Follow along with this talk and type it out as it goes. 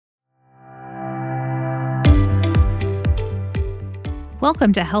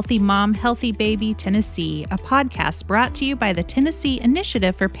Welcome to Healthy Mom, Healthy Baby Tennessee, a podcast brought to you by the Tennessee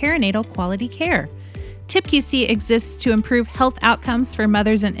Initiative for Perinatal Quality Care. TIPQC exists to improve health outcomes for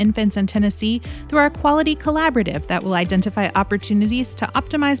mothers and infants in Tennessee through our quality collaborative that will identify opportunities to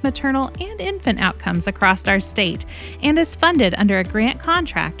optimize maternal and infant outcomes across our state and is funded under a grant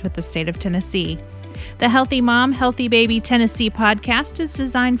contract with the state of Tennessee. The Healthy Mom, Healthy Baby Tennessee podcast is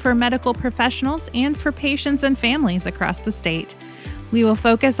designed for medical professionals and for patients and families across the state. We will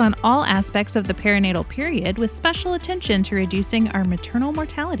focus on all aspects of the perinatal period with special attention to reducing our maternal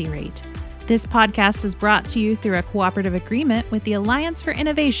mortality rate. This podcast is brought to you through a cooperative agreement with the Alliance for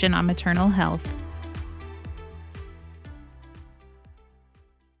Innovation on Maternal Health.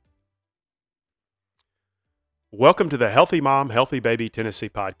 Welcome to the Healthy Mom, Healthy Baby Tennessee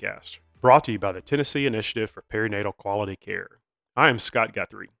podcast, brought to you by the Tennessee Initiative for Perinatal Quality Care. I am Scott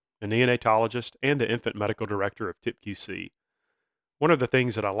Guthrie, a neonatologist and the infant medical director of TIPQC. One of the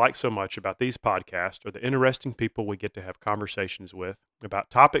things that I like so much about these podcasts are the interesting people we get to have conversations with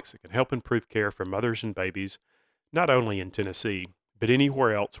about topics that can help improve care for mothers and babies, not only in Tennessee, but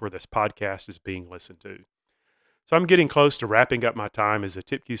anywhere else where this podcast is being listened to. So I'm getting close to wrapping up my time as a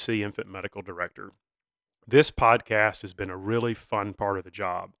TIPQC infant medical director. This podcast has been a really fun part of the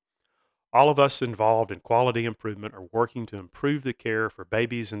job. All of us involved in quality improvement are working to improve the care for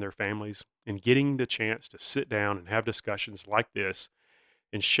babies and their families, and getting the chance to sit down and have discussions like this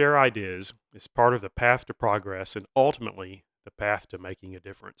and share ideas is part of the path to progress and ultimately the path to making a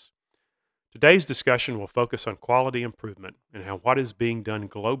difference. Today's discussion will focus on quality improvement and how what is being done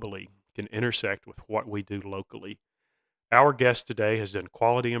globally can intersect with what we do locally. Our guest today has done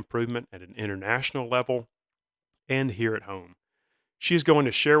quality improvement at an international level and here at home. She's going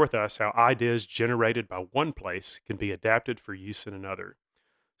to share with us how ideas generated by one place can be adapted for use in another.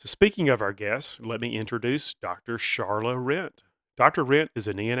 So speaking of our guests, let me introduce Dr. Sharla Rent. Dr. Rent is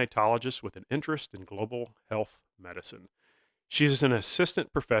a neonatologist with an interest in global health medicine. She is an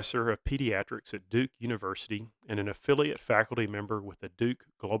assistant professor of pediatrics at Duke University and an affiliate faculty member with the Duke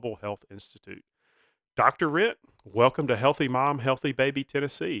Global Health Institute. Dr. Rent, welcome to Healthy Mom, Healthy Baby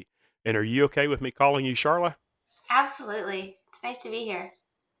Tennessee. And are you okay with me calling you Sharla? Absolutely. It's nice to be here.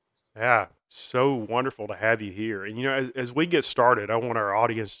 Yeah, so wonderful to have you here. And, as we get started, I want our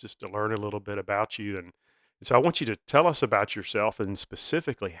audience just to learn a little bit about you. And so I want you to tell us about yourself and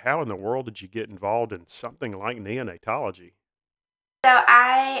specifically how in the world did you get involved in something like neonatology? So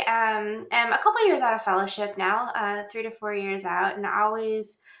I am a couple years out of fellowship now, 3 to 4 years out, and I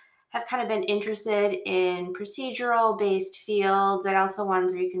always have kind of been interested in procedural based fields and also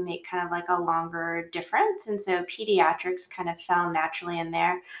ones where you can make kind of like a longer difference. And so pediatrics kind of fell naturally in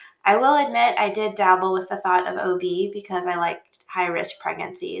there. I will admit I did dabble with the thought of OB because I liked high risk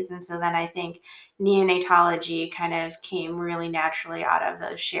pregnancies. And so then I think neonatology kind of came really naturally out of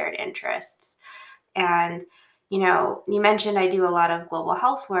those shared interests. And, you mentioned I do a lot of global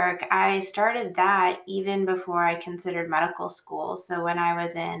health work. I started that even before I considered medical school. So when I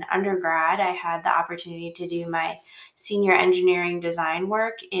was in undergrad, I had the opportunity to do my senior engineering design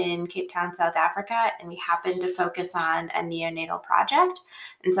work in Cape Town, South Africa, and we happened to focus on a neonatal project.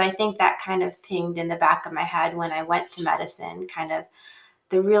 And so I think that kind of pinged in the back of my head when I went to medicine, kind of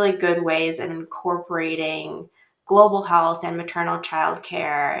the really good ways of incorporating global health and maternal child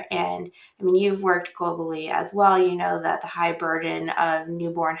care. And I mean, you've worked globally as well. You know that the high burden of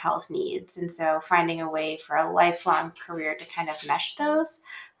newborn health needs. And so finding a way for a lifelong career to kind of mesh those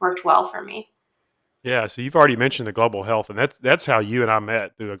worked well for me. Yeah, so you've already mentioned the global health, and that's how you and I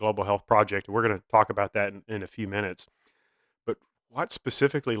met through a global health project. We're going to talk about that in a few minutes. But what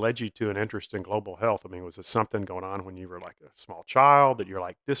specifically led you to an interest in global health? I mean, was it something going on when you were like a small child that you're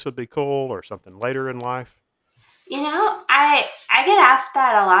like, this would be cool, or something later in life? I get asked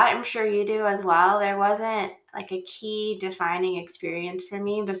that a lot. I'm sure you do as well. There wasn't like a key defining experience for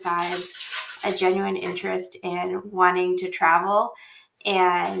me besides a genuine interest in wanting to travel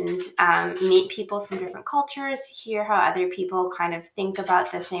and meet people from different cultures, hear how other people kind of think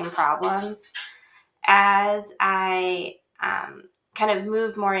about the same problems. As I kind of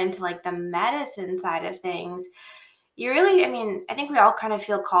moved more into like the medicine side of things, I think we all kind of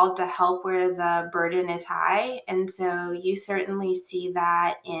feel called to help where the burden is high. And so you certainly see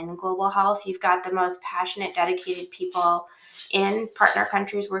that in global health. You've got the most passionate, dedicated people in partner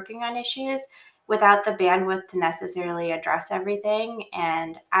countries working on issues without the bandwidth to necessarily address everything.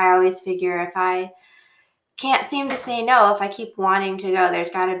 And I always figure if I can't seem to say no, if I keep wanting to go, there's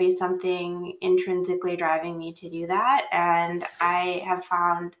got to be something intrinsically driving me to do that. And I have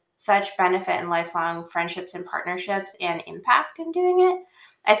found such benefit in lifelong friendships and partnerships and impact in doing it.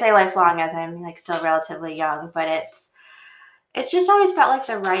 I say lifelong as I'm like still relatively young, but it's just always felt like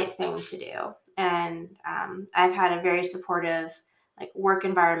the right thing to do. And I've had a very supportive like work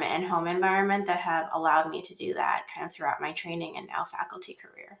environment and home environment that have allowed me to do that kind of throughout my training and now faculty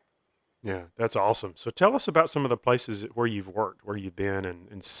career. Yeah, that's awesome. So tell us about some of the places where you've worked, where you've been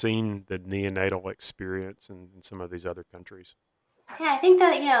and seen the neonatal experience in some of these other countries. Yeah, I think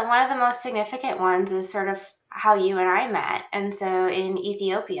that, one of the most significant ones is sort of how you and I met. And so in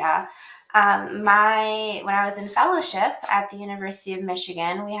Ethiopia, when I was in fellowship at the University of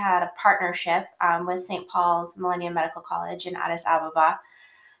Michigan, we had a partnership with St. Paul's Millennium Medical College in Addis Ababa.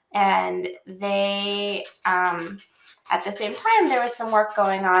 And at the same time, there was some work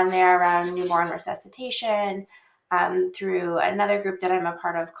going on there around newborn resuscitation through another group that I'm a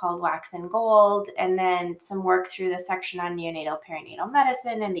part of called Wax and Gold, and then some work through the section on neonatal perinatal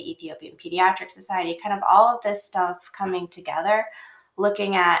medicine and the Ethiopian Pediatric Society, kind of all of this stuff coming together,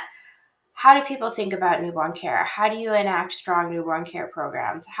 looking at how do people think about newborn care? How do you enact strong newborn care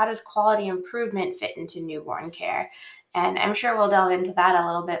programs? How does quality improvement fit into newborn care? And I'm sure we'll delve into that a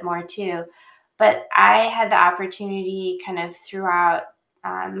little bit more too. But I had the opportunity kind of throughout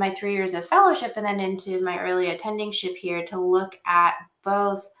my 3 years of fellowship and then into my early attendingship here to look at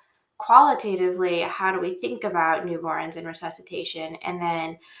both qualitatively, how do we think about newborns and resuscitation? And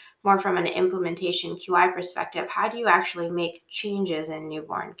then more from an implementation QI perspective, how do you actually make changes in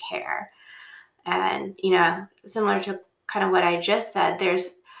newborn care? And, similar to kind of what I just said,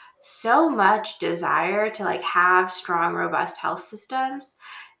 there's so much desire to like have strong, robust health systems.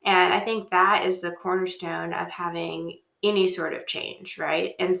 And I think that is the cornerstone of having any sort of change,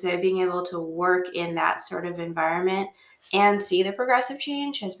 right? And so being able to work in that sort of environment and see the progressive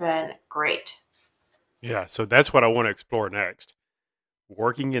change has been great. Yeah, so that's what I want to explore next.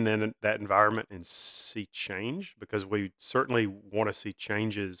 Working in that environment and see change because we certainly want to see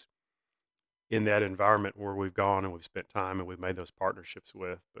changes in that environment where we've gone and we've spent time and we've made those partnerships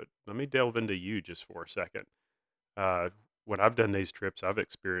with. But let me delve into you just for a second. Uh, when I've done these trips, I've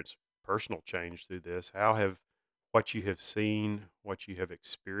experienced personal change through this. How have what you have seen, what you have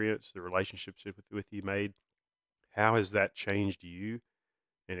experienced, the relationships with you made, how has that changed you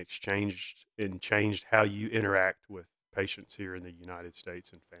and changed how you interact with patients here in the United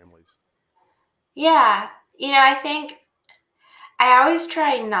States and families? Yeah. I think I always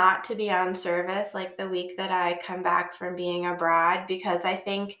try not to be on service like the week that I come back from being abroad because I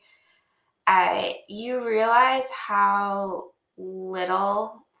think you realize how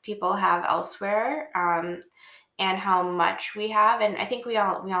little people have elsewhere, and how much we have, and I think we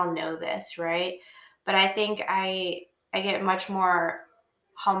all know this, right? But I think I get much more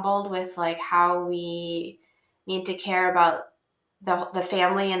humbled with like how we need to care about the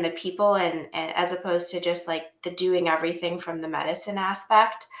family and the people, and as opposed to just like the doing everything from the medicine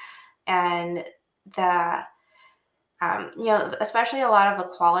aspect and the especially a lot of the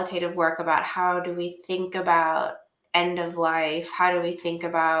qualitative work about how do we think about end of life, how do we think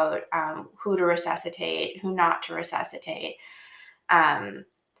about who to resuscitate, who not to resuscitate, um,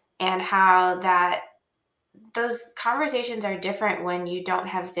 and how that those conversations are different when you don't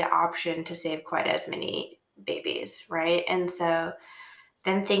have the option to save quite as many babies, right? And so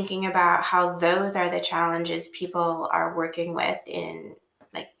then thinking about how those are the challenges people are working with in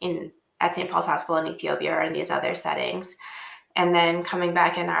like in at St. Paul's Hospital in Ethiopia or in these other settings, and then coming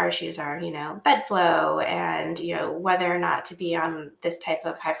back and our issues are bed flow and whether or not to be on this type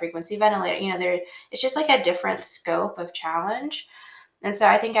of high frequency ventilator. There it's just like a different scope of challenge. And so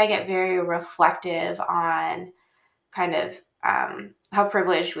I think I get very reflective on kind of how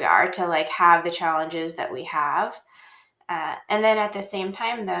privileged we are to like have the challenges that we have, and then at the same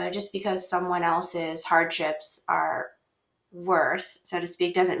time though, just because someone else's hardships are worse, so to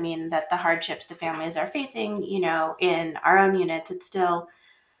speak, doesn't mean that the hardships the families are facing, in our own units, it's still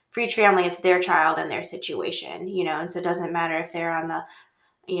for each family, it's their child and their situation, and so it doesn't matter if they're on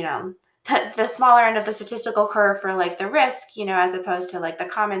you know, the smaller end of the statistical curve for like the risk, as opposed to like the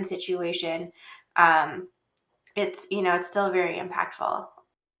common situation. Um, it's still very impactful.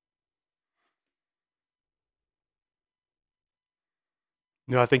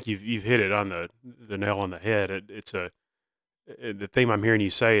 No, I think you've hit it on the nail on the head. It's the theme I'm hearing you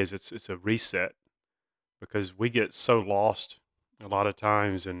say is it's a reset because we get so lost a lot of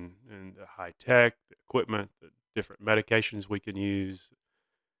times in the high tech, the equipment, the different medications we can use,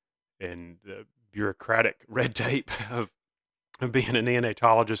 and the bureaucratic red tape of being a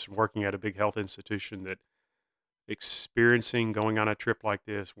neonatologist and working at a big health institution that experiencing going on a trip like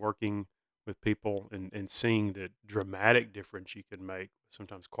this, working with people and seeing the dramatic difference you can make,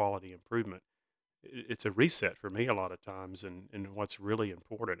 sometimes quality improvement. It's a reset for me a lot of times. And what's really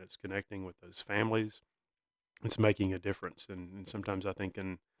important is connecting with those families it's making a difference. And sometimes I think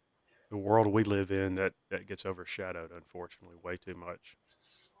in the world we live in, that gets overshadowed, unfortunately, way too much.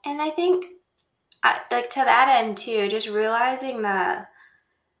 And I think, like to that end too, just realizing the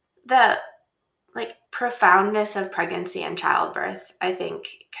like profoundness of pregnancy and childbirth, I think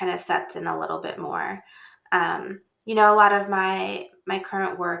kind of sets in a little bit more. A lot of my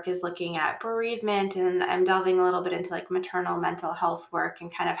current work is looking at bereavement, and I'm delving a little bit into like maternal mental health work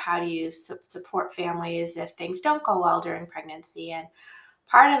and kind of how do you support families if things don't go well during pregnancy. And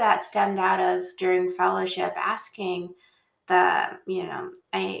part of that stemmed out of during fellowship asking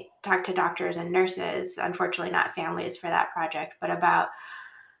I talked to doctors and nurses, unfortunately not families for that project, but about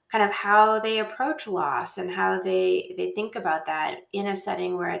kind of how they approach loss and how they think about that in a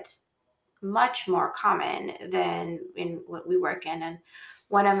setting where it's much more common than in what we work in. And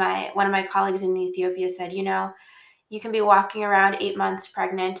one of my colleagues in Ethiopia said, you can be walking around 8 months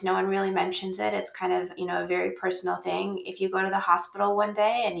pregnant, no one really mentions it, it's kind of a very personal thing. If you go to the hospital one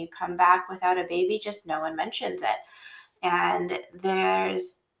day and you come back without a baby, just no one mentions it. And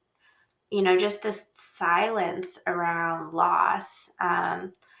there's just this silence around loss.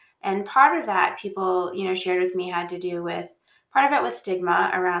 And part of that people, shared with me had to do with part of it with stigma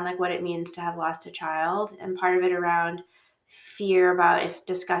around like what it means to have lost a child, and part of it around fear about if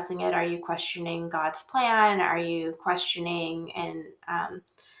discussing it, are you questioning God's plan? Are you questioning and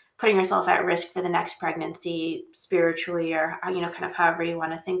putting yourself at risk for the next pregnancy spiritually, or, kind of however you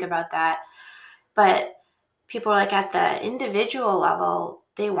want to think about that. But people like at the individual level,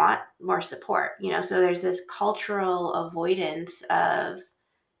 they want more support, so there's this cultural avoidance of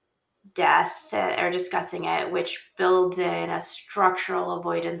death or discussing it, which builds in a structural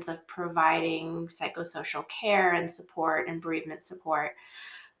avoidance of providing psychosocial care and support and bereavement support.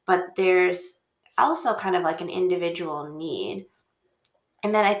 But there's also kind of like an individual need.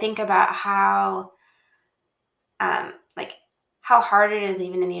 And then I think about like how hard it is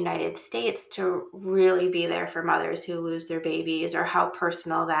even in the United States to really be there for mothers who lose their babies, or how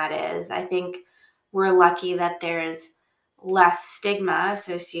personal that is. I think we're lucky that there's less stigma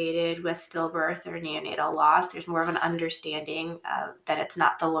associated with stillbirth or neonatal loss. There's more of an understanding that it's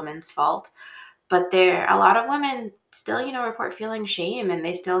not the woman's fault. But there, a lot of women still, report feeling shame, and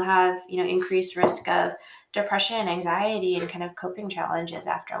they still have, increased risk of depression, anxiety, and kind of coping challenges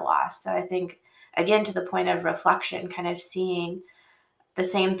after loss. So I think, again, to the point of reflection, kind of seeing the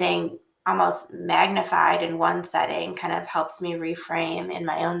same thing almost magnified in one setting kind of helps me reframe in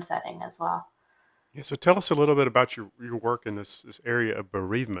my own setting as well. Yeah, so tell us a little bit about your work in this area of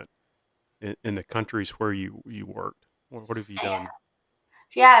bereavement in the countries where you worked. What have you Yeah. done?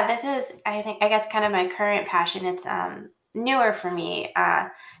 Yeah, this is, I think, I guess, kind of my current passion. It's newer for me. It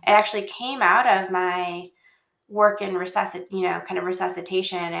actually came out of my work in kind of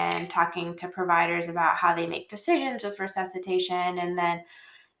resuscitation and talking to providers about how they make decisions with resuscitation. And then,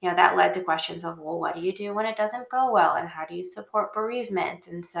 that led to questions of, well, what do you do when it doesn't go well? And how do you support bereavement?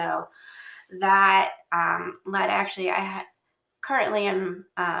 And so that led actually, currently am,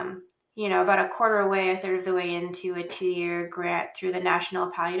 about a quarter way, a third of the way into a 2-year grant through the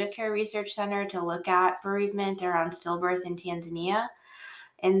National Palliative Care Research Center to look at bereavement around stillbirth in Tanzania.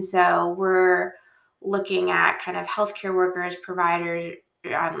 And so we're looking at kind of healthcare workers, providers,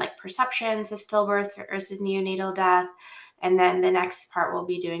 like perceptions of stillbirth versus neonatal death. And then the next part, we'll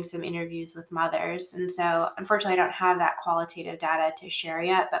be doing some interviews with mothers. And so, unfortunately, I don't have that qualitative data to share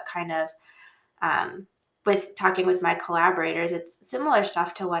yet, but kind of um, with talking with my collaborators, it's similar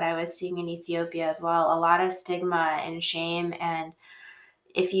stuff to what I was seeing in Ethiopia as well. A lot of stigma and shame. And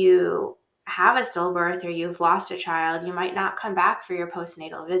if you have a stillbirth or you've lost a child, you might not come back for your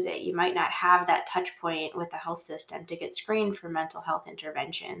postnatal visit. You might not have that touch point with the health system to get screened for mental health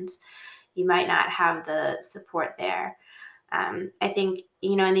interventions. You might not have the support there. I think,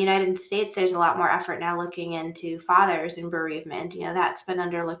 in the United States, there's a lot more effort now looking into fathers and bereavement. That's been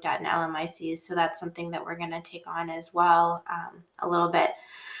underlooked at in LMICs. So that's something that we're going to take on as well, a little bit,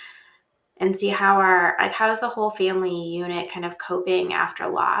 and see how's the whole family unit kind of coping after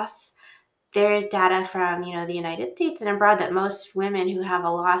loss. There is data from, the United States and abroad that most women who have a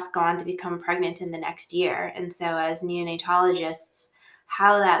loss go on to become pregnant in the next year. And so as neonatologists,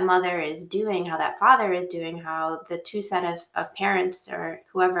 how that mother is doing, how that father is doing, how the two set of parents or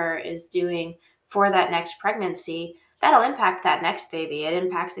whoever is doing for that next pregnancy, that'll impact that next baby. It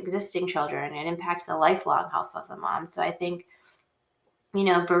impacts existing children. It impacts the lifelong health of the mom. So I think,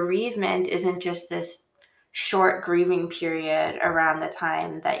 bereavement isn't just this short grieving period around the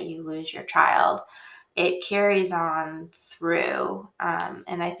time that you lose your child. It carries on through.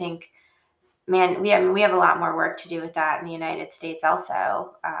 And I think, man, we have a lot more work to do with that in the United States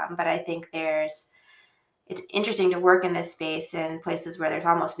also. But I think there's it's interesting to work in this space in places where there's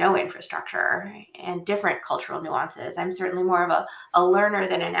almost no infrastructure and different cultural nuances. I'm certainly more of a learner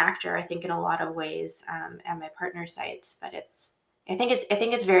than an actor, I think, in a lot of ways, at my partner sites. But I think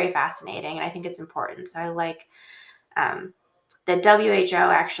it's very fascinating, and I think it's important. So I like, um, the WHO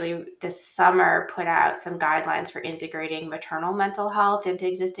actually this summer put out some guidelines for integrating maternal mental health into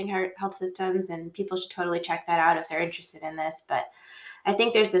existing health systems, and people should totally check that out if they're interested in this. But I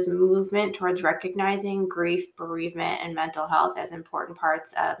think there's this movement towards recognizing grief, bereavement, and mental health as important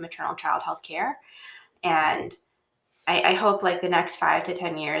parts of maternal child health care. And I hope like the next 5 to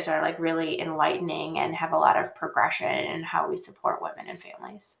 10 years are like really enlightening and have a lot of progression in how we support women and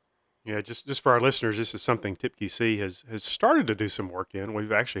families. Yeah, just for our listeners, this is something TIPQC has started to do some work in.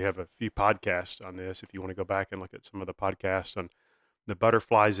 We've actually have a few podcasts on this. If you want to go back and look at some of the podcasts on the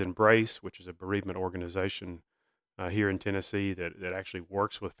Butterflies Embrace, which is a bereavement organization here in Tennessee that actually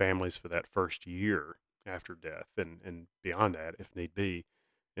works with families for that first year after death and beyond that, if need be.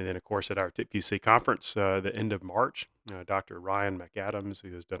 And then, of course, at our TIPQC conference, the end of March, Dr. Ryan McAdams,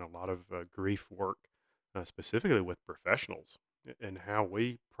 who has done a lot of grief work, specifically with professionals, and how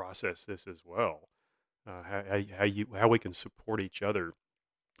we process this as well, how we can support each other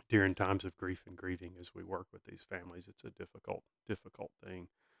during times of grief and grieving as we work with these families. It's a difficult thing.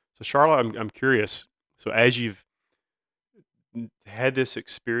 So, Charlotte, I'm curious. So, as you've had this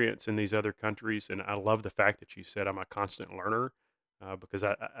experience in these other countries, and I love the fact that you said I'm a constant learner, because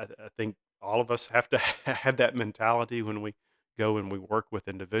I think all of us have to have that mentality when we go and we work with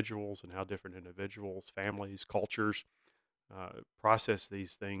individuals and how different individuals, families, cultures process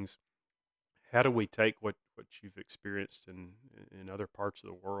these things. How do we take what you've experienced in other parts of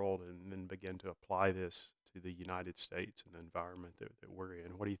the world and then begin to apply this to the United States and the environment that we're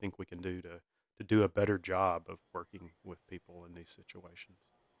in? What do you think we can do to do a better job of working with people in these situations?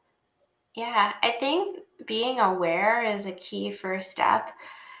 Yeah, I think being aware is a key first step.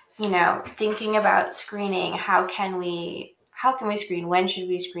 You know, thinking about screening, how can we screen? When should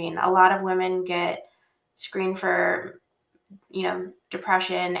we screen? A lot of women get screened for,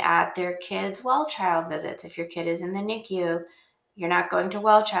 depression at their kids' well child visits. If your kid is in the NICU, you're not going to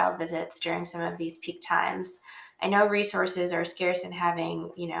well child visits during some of these peak times. I know resources are scarce and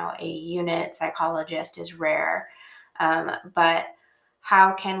having, a unit psychologist is rare. But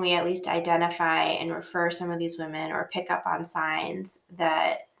how can we at least identify and refer some of these women or pick up on signs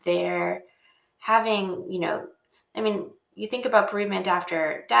that they're having, I mean, you think about bereavement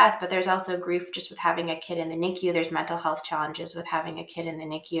after death, but there's also grief just with having a kid in the NICU. There's mental health challenges with having a kid in the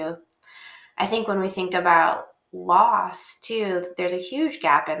NICU. I think when we think about loss too, there's a huge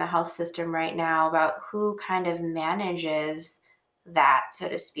gap in the health system right now about who kind of manages that, so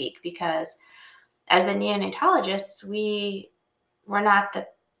to speak, because as the neonatologists, we're not the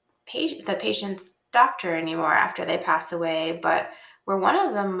patient's doctor anymore after they pass away, but we're one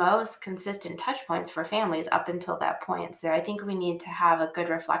of the most consistent touch points for families up until that point. So I think we need to have a good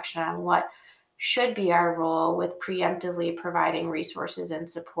reflection on what should be our role with preemptively providing resources and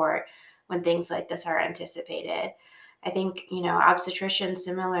support when things like this are anticipated. I think, obstetricians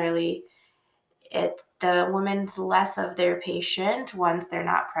similarly, it's the woman's less of their patient once they're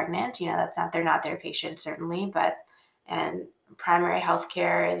not pregnant. They're not their patient certainly, but and primary health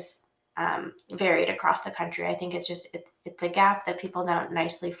care is varied across the country. I think it's a gap that people don't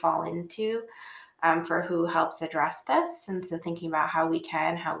nicely fall into, for who helps address this. And so thinking about how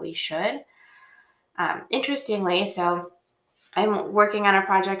we should. Interestingly, so I'm working on a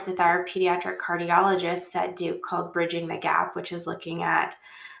project with our pediatric cardiologists at Duke called Bridging the Gap, which is looking at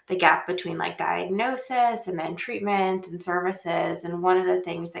the gap between like diagnosis and then treatment and services. And one of the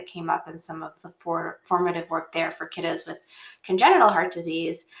things that came up in some of the formative work there for kiddos with congenital heart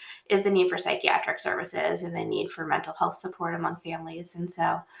disease is the need for psychiatric services and the need for mental health support among families. And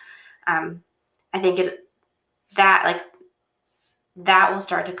so, um, I think that like that will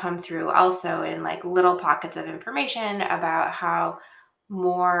start to come through also in like little pockets of information about how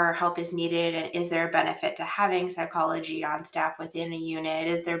more help is needed, and is there a benefit to having psychology on staff within a unit?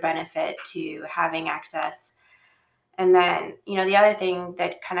 Is there benefit to having access? And then, the other thing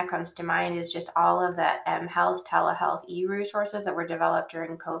that kind of comes to mind is just all of the health, telehealth, e-resources that were developed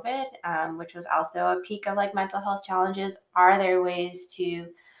during COVID, which was also a peak of like mental health challenges. Are there ways to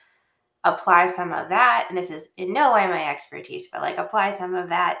apply some of that? And this is in no way my expertise, but like apply some of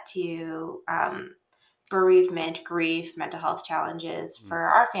that to bereavement, grief, mental health challenges Mm. for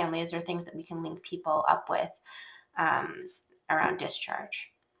our families, or things that we can link people up with, um, around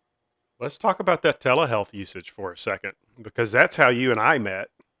discharge. Let's talk about that telehealth usage for a second, because that's how you and I met.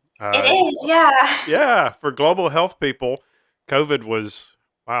 It Uh, is, yeah. yeah, for global health people, COVID was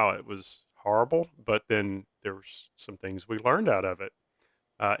wow. It was horrible, but then there were some things we learned out of it.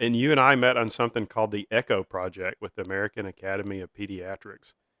 And you and I met on something called the ECHO Project with the American Academy of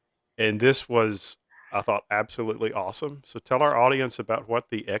Pediatrics. And this was, I thought, absolutely awesome. So tell our audience about what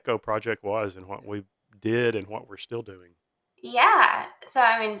the ECHO Project was and what we did and what we're still doing. Yeah. So,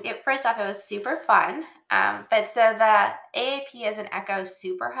 I mean, first off, it was super fun. But so the AAP is an Echo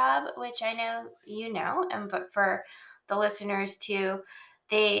Super Hub, which I know you know, and but for the listeners too,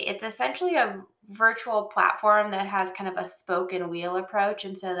 it's essentially a virtual platform that has kind of a spoke and wheel approach.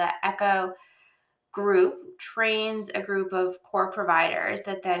 And so the Echo group trains a group of core providers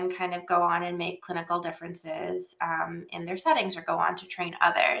that then kind of go on and make clinical differences in their settings or go on to train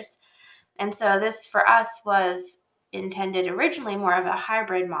others. And so this for us was intended originally more of a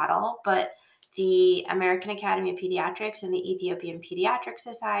hybrid model, but the American Academy of Pediatrics and the Ethiopian Pediatric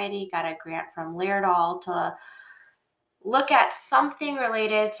Society got a grant from Laerdal to look at something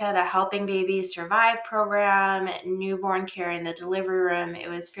related to the Helping Babies Survive program, newborn care in the delivery room. It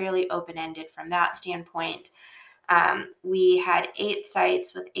was fairly open ended from that standpoint. We had 8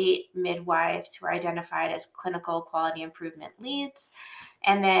 sites with 8 midwives who were identified as clinical quality improvement leads.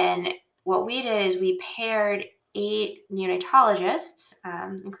 And then what we did is we paired 8 neonatologists,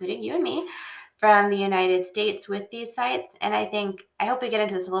 including you and me, from the United States with these sites. And I hope we get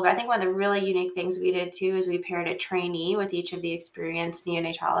into this a little bit. I think one of the really unique things we did too is we paired a trainee with each of the experienced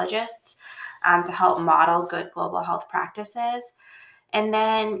neonatologists to help model good global health practices. And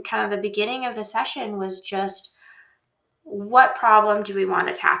then, kind of, the beginning of the session was just what problem do we want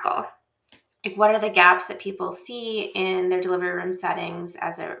to tackle? Like, what are the gaps that people see in their delivery room settings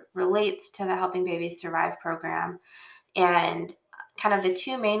as it relates to the Helping Babies Survive program? And kind of the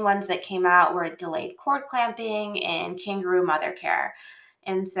two main ones that came out were delayed cord clamping and kangaroo mother care.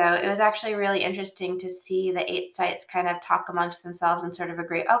 And so it was actually really interesting to see the 8 sites kind of talk amongst themselves and sort of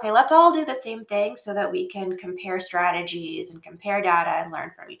agree, okay, let's all do the same thing so that we can compare strategies and compare data and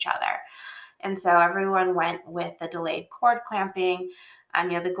learn from each other. And so everyone went with the delayed cord clamping.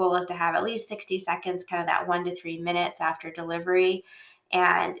 The goal is to have at least 60 seconds, kind of that 1 to 3 minutes after delivery.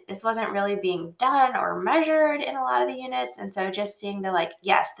 And this wasn't really being done or measured in a lot of the units. And so just seeing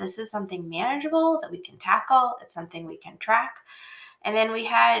yes, this is something manageable that we can tackle. It's something we can track. And then we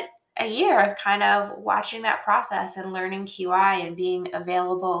had a year of kind of watching that process and learning QI and being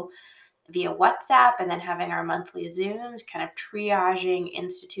available via WhatsApp, and then having our monthly Zooms, kind of triaging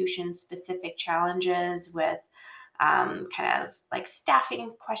institution specific challenges with kind of like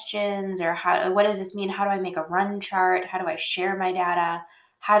staffing questions, or what does this mean? How do I make a run chart? How do I share my data?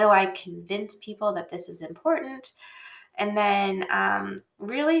 How do I convince people that this is important? And then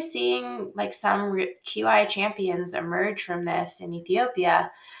really seeing like some QI champions emerge from this in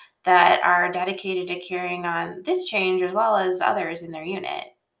Ethiopia that are dedicated to carrying on this change as well as others in their unit.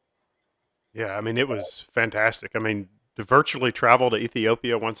 Yeah, I mean, it was fantastic. I mean, to virtually travel to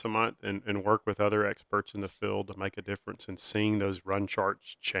Ethiopia once a month and work with other experts in the field to make a difference and seeing those run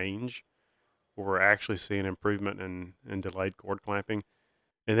charts change, where we're actually seeing improvement in delayed cord clamping.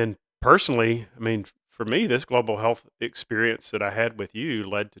 And then personally, I mean, for me, this global health experience that I had with you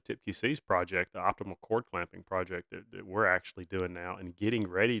led to TIPQC's project, the optimal cord clamping project that we're actually doing now and getting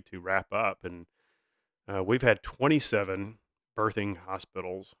ready to wrap up. And we've had 27 birthing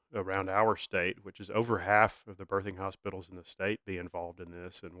hospitals around our state, which is over half of the birthing hospitals in the state be involved in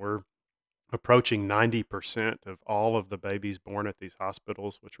this. And we're approaching 90% of all of the babies born at these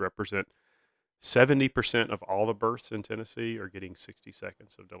hospitals, which represent 70% of all the births in Tennessee, are getting 60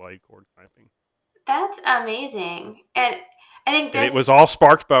 seconds of delayed cord clamping. That's amazing. And I think And it this, was all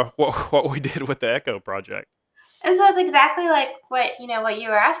sparked by what we did with the ECHO project. and so it's exactly like what you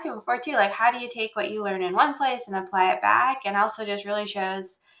were asking before too. Like, how do you take what you learn in one place and apply it back? And also just really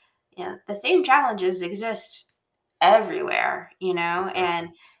shows, the same challenges exist everywhere, and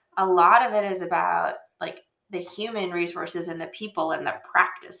Exactly. a lot of it is about like the human resources and the people and the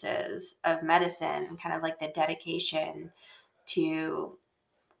practices of medicine and kind of like the dedication to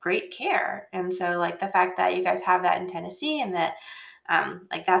great care. And so like the fact that you guys have that in Tennessee, and that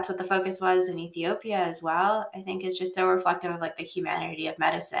like that's what the focus was in Ethiopia as well, I think is just so reflective of like the humanity of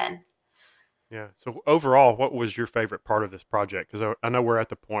medicine. Yeah. So overall, what was your favorite part of this project? Because I know we're at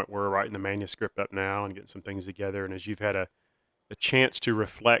the point where we're writing the manuscript up now and getting some things together. And as you've had a chance to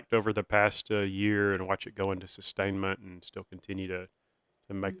reflect over the past year and watch it go into sustainment and still continue to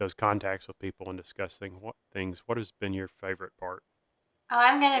make those contacts with people and discuss what has been your favorite part? Oh,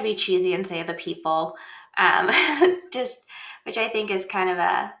 I'm gonna be cheesy and say the people, just which I think is kind of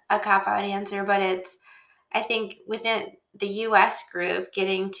a cop out answer, but I think within the U.S. group,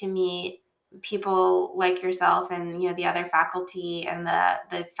 getting to meet people like yourself and the other faculty and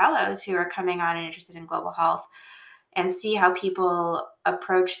the fellows who are coming on and interested in global health, and see how people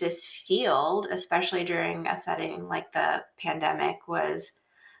approach this field, especially during a setting like the pandemic, was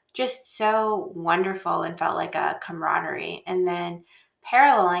just so wonderful and felt like a camaraderie. And then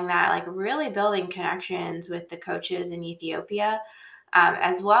paralleling that, like really building connections with the coaches in Ethiopia,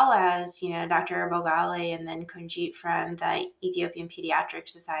 as well as, Dr. Bogale and then Kunjit from the Ethiopian Pediatric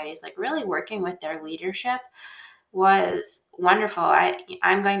Societies, like really working with their leadership was wonderful.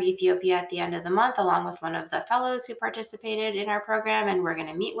 I'm going to Ethiopia at the end of the month along with one of the fellows who participated in our program, and we're going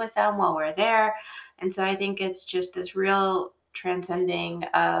to meet with them while we're there. And so I think it's just this real transcending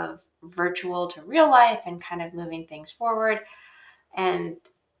of virtual to real life and kind of moving things forward. And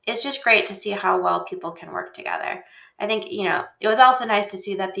it's just great to see how well people can work together. I think, it was also nice to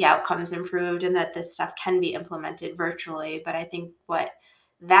see that the outcomes improved and that this stuff can be implemented virtually. But I think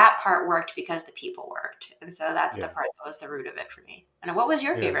that part worked because the people worked. And so that's the Yeah. part that was the root of it for me. And what was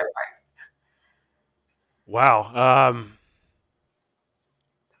your Yeah. favorite part? Wow.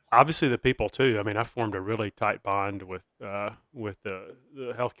 Obviously the people too. I mean, I formed a really tight bond with the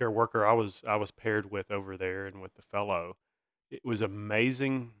healthcare worker I was paired with over there and with the fellow. It was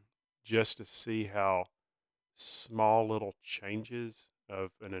amazing just to see how small little changes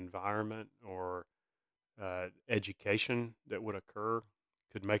of an environment or education that would occur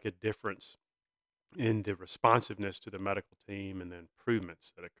could make a difference in the responsiveness to the medical team and the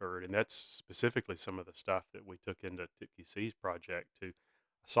improvements that occurred. And that's specifically some of the stuff that we took into TQC's project to.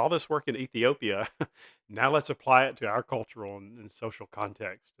 I saw this work in Ethiopia. Now let's apply it to our cultural and social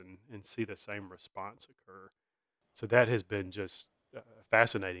context and see the same response occur. So that has been just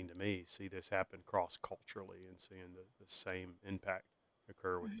fascinating to me, see this happen cross culturally and seeing the same impact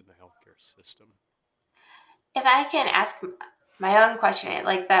occur within the healthcare system. If I can ask my own question,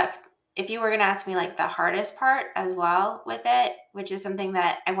 like that, if you were going to ask me like the hardest part as well with it, which is something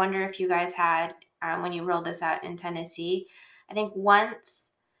that I wonder if you guys had when you rolled this out in Tennessee, I think once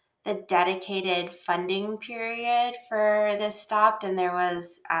the dedicated funding period for this stopped and there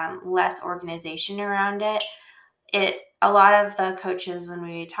was less organization around it, a lot of the coaches when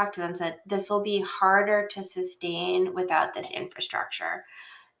we talked to them said this will be harder to sustain without this infrastructure.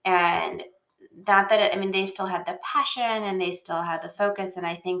 And not that I mean, they still had the passion and they still had the focus, and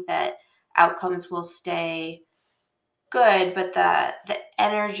I think that outcomes will stay good, but the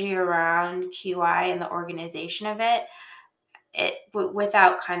energy around QI and the organization of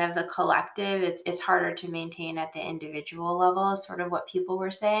without kind of the collective, it's harder to maintain at the individual level, is sort of what people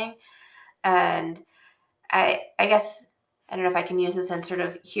were saying. And I guess I don't know if I can use this and sort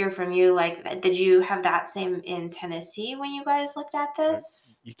of hear from you. Like, did you have that same in Tennessee when you guys looked at Uh,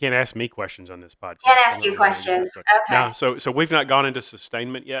 this? you can't ask me questions on this Can't podcast. I'm ask not you going to answer those questions. questions. Okay. No, so we've not gone into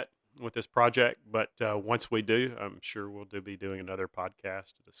sustainment yet with this project, but once we do, I'm sure be doing another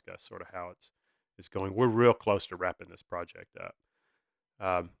podcast to discuss sort of how it's going. We're real close to wrapping this project up.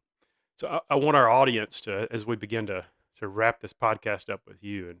 Um, so I want our audience to, as we begin to wrap this podcast up with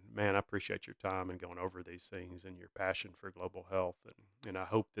you, and man, I appreciate your time and going over these things and your passion for global health, and I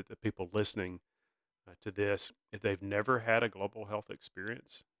hope that the people listening to this, if they've never had a global health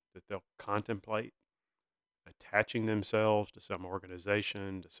experience, that they'll contemplate attaching themselves to some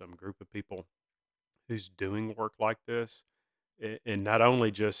organization, to some group of people who's doing work like this. And not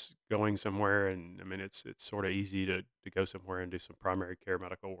only just going somewhere, and I mean, it's sort of easy to go somewhere and do some primary care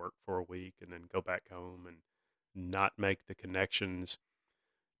medical work for a week and then go back home and not make the connections,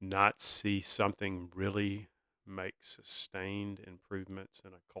 not see something really make sustained improvements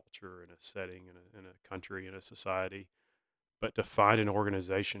in a culture, in a setting, in a country, in a society. But to find an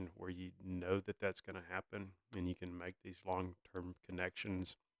organization where you know that that's going to happen and you can make these long term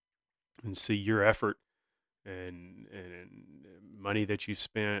connections and see your effort and money that you've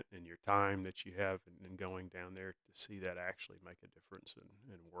spent and your time that you have in going down there to see that actually make a difference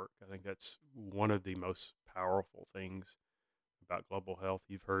and work. I think that's one of the most powerful things about global health.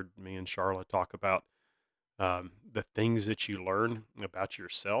 You've heard me and Charlotte talk about the things that you learn about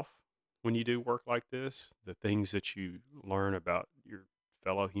yourself when you do work like this, the things that you learn about your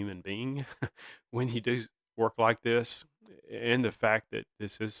fellow human being when you do work like this, and the fact that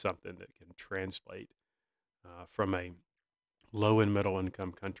this is something that can translate from a low and middle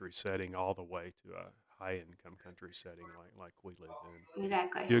income country setting all the way to a high income country setting like we live in.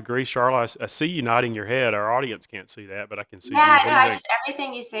 Exactly. You agree, Charlotte? I see you nodding your head. Our audience can't see that, but I can see you. Yeah, What no, do you think?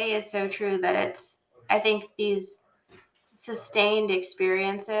 everything you say is so true that I think these sustained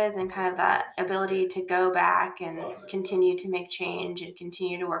experiences and kind of that ability to go back and continue to make change and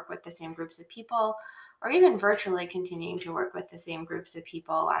continue to work with the same groups of people or even virtually continuing to work with the same groups of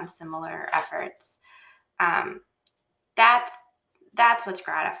people on similar efforts. Um, that's what's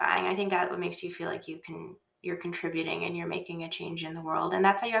gratifying. I think that what makes you feel like you're contributing and you're making a change in the world. And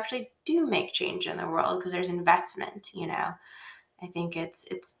that's how you actually do make change in the world, because there's investment, I think it's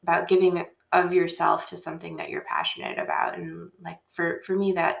about giving of yourself to something that you're passionate about. And like for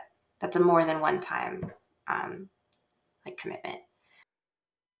me, that's a more than one time like commitment.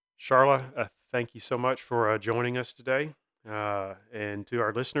 Charla, thank you so much for joining us today. And to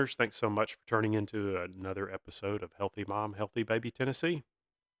our listeners, thanks so much for turning into another episode of Healthy Mom, Healthy Baby Tennessee.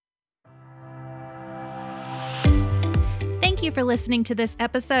 Thank you for listening to this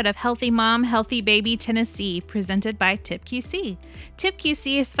episode of Healthy Mom, Healthy Baby Tennessee, presented by TIPQC.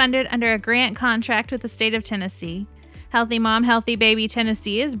 TIPQC is funded under a grant contract with the state of Tennessee. Healthy Mom, Healthy Baby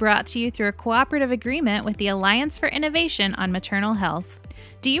Tennessee is brought to you through a cooperative agreement with the Alliance for Innovation on Maternal Health.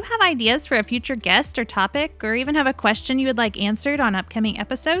 Do you have ideas for a future guest or topic, or even have a question you would like answered on upcoming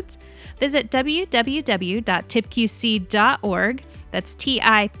episodes? Visit www.tipqc.org, that's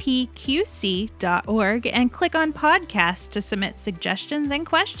TIPQC.org, and click on Podcasts to submit suggestions and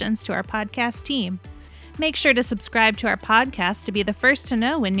questions to our podcast team. Make sure to subscribe to our podcast to be the first to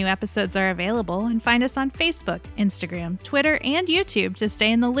know when new episodes are available, and find us on Facebook, Instagram, Twitter, and YouTube to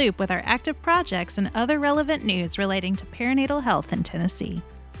stay in the loop with our active projects and other relevant news relating to perinatal health in Tennessee.